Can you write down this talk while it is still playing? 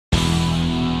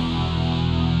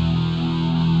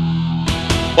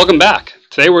Welcome back.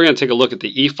 Today we're going to take a look at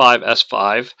the E-Five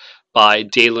S-Five by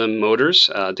Daelim Motors.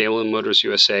 Daelim Motors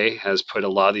USA has put a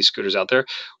lot of these scooters out there.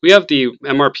 We have the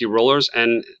MRP rollers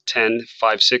N10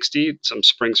 560, some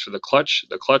springs for the clutch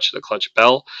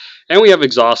bell, and we have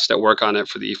exhausts that work on it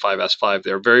for the E-Five S-Five.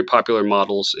 They're very popular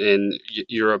models in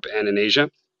Europe and in Asia.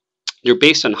 They're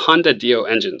based on Honda Dio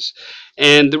engines.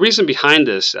 And the reason behind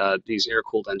this, these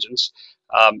air-cooled engines,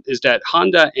 is that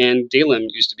Honda and Daelim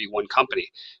used to be one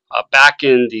company. Back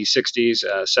in the 60s,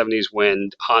 70s, when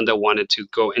Honda wanted to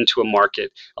go into a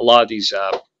market, a lot of these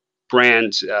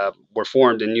brands were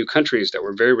formed in new countries that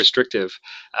were very restrictive,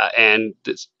 and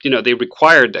this, they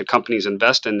required that companies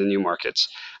invest in the new markets.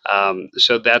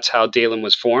 So that's how Daelim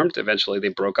was formed. Eventually, they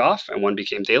broke off, and one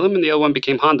became Daelim, and the other one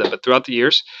became Honda. But throughout the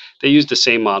years, they used the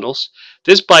same models.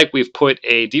 This bike, we've put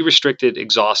a de-restricted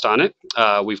exhaust on it.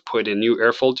 We've put a new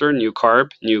air filter, new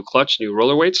carb, new clutch, new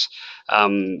roller weights,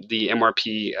 the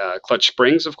MRP clutch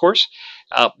springs, of course.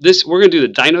 We're going to do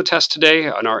the dyno test today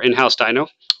on our in-house dyno.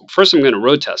 First, I'm going to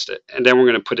road test it, and then we're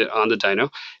going to put it on the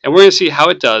dyno, and we're going to see how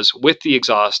it does with the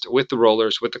exhaust, with the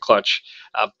rollers, with the clutch,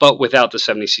 but without the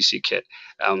 70cc kit.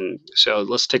 So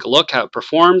let's take a look how it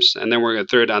performs, and then we're going to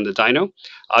throw it on the dyno.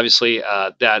 Obviously,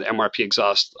 that MRP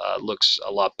exhaust looks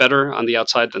a lot better on the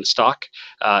outside than stock.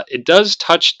 It does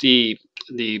touch the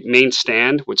main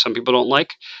stand, which some people don't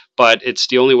like, but it's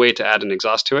the only way to add an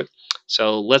exhaust to it.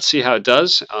 So let's see how it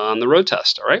does on the road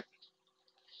test, all right?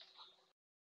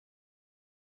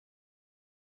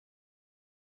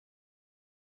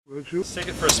 Let's take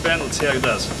it for a spin, let's see how it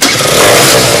does.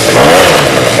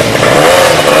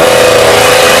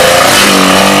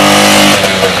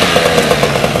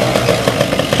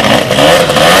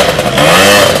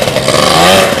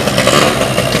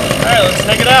 Alright, let's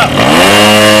take it out.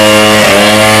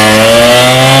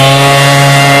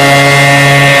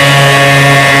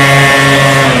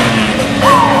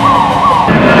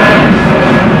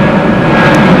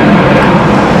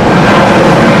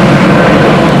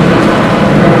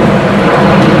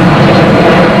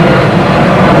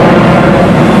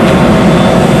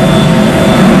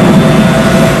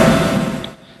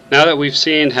 Now that we've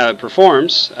seen how it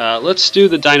performs, let's do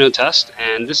the dyno test,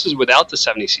 and this is without the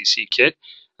 70cc kit,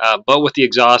 but with the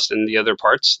exhaust and the other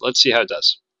parts. Let's see how it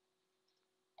does.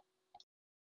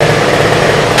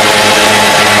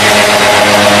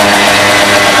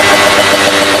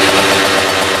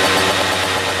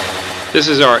 This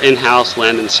is our in-house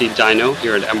land and sea dyno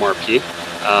here at MRP.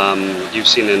 You've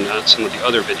seen in some of the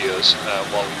other videos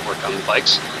while we work on the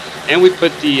bikes. And we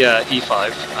put the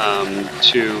E-Five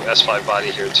to S-Five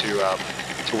body here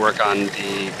to work on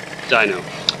the dyno.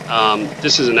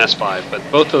 This is an S-Five, but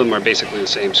both of them are basically the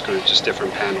same screw, just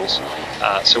different panels.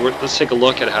 So let's take a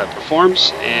look at how it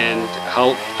performs and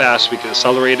how fast we can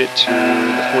accelerate it to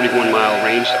the 41-mile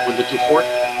range that we're looking for.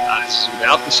 This is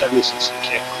without the 70cc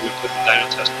kit. We're going to put the dyno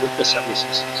test with the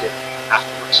 70cc kit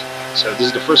afterwards. So this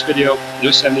is the first video,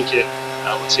 no 70 kit.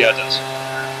 Let's see how it does.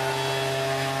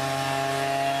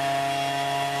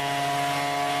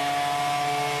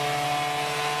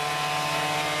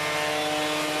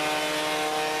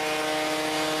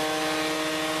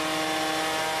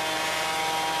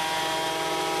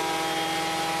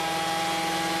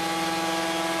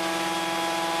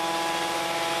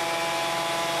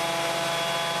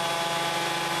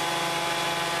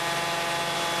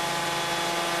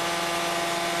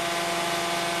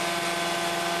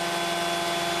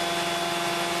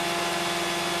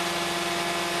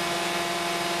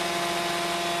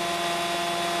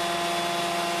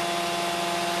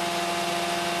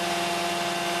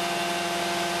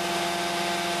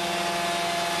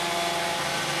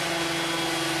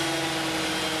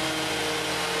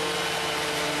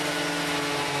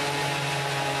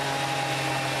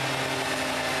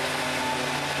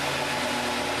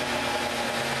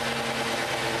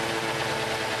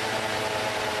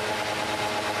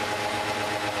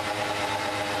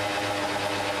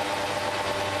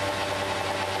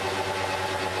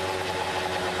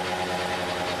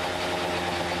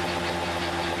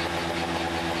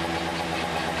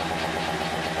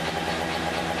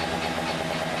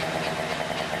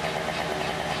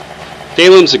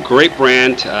 Daelim's a great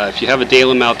brand. If you have a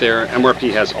Daelim out there,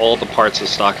 MRP has all the parts in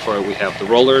stock for it. We have the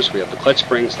rollers, we have the clutch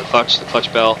springs, the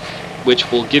clutch bell, which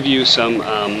will give you some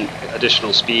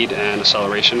additional speed and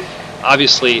acceleration.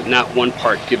 Obviously, not one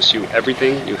part gives you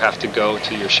everything. You have to go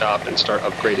to your shop and start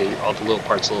upgrading all the little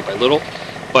parts little by little.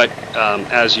 But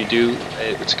as you do,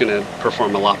 it's going to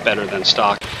perform a lot better than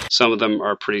stock. Some of them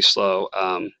are pretty slow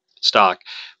stock.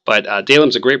 But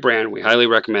Daelim's a great brand. We highly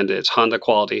recommend it. It's Honda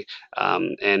quality.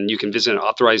 And you can visit an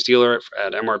authorized dealer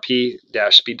at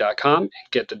mrp-speed.com,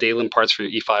 get the Daelim parts for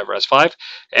your E5 or S5.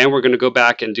 And we're going to go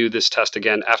back and do this test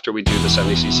again after we do the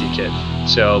 70cc kit.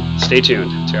 So stay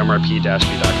tuned to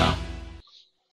mrp-speed.com.